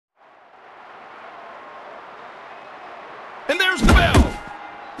And there's the bell.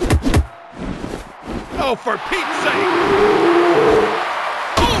 Oh, for Pete's sake.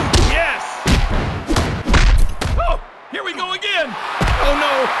 Oh, yes. Oh, here we go again. Oh,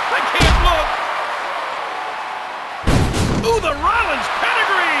 no, I can't look. Ooh, the Rollins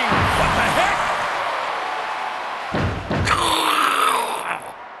pedigree. What the heck?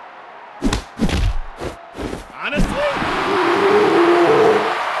 Honestly?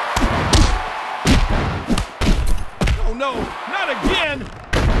 Oh, no, not again.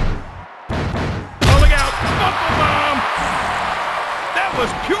 Oh, look out. Buckle bomb. That was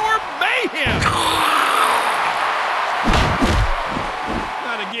pure mayhem.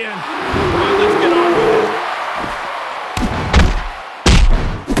 Not again. Come on, let's get on with it.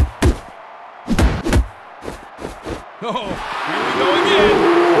 Oh, here we go again.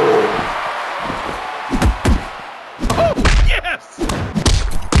 Oh, yes!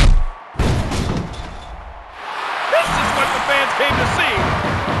 This is what the fans came to see.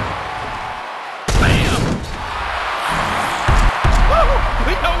 Bam! Oh,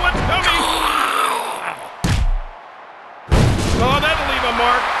 we know what's coming. Oh, that'll leave a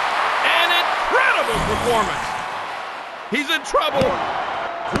mark. An incredible performance. He's in trouble.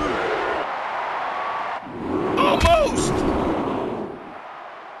 Almost!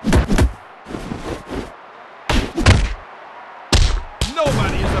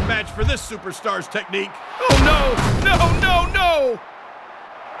 Nobody is a match for this superstar's technique. Oh no!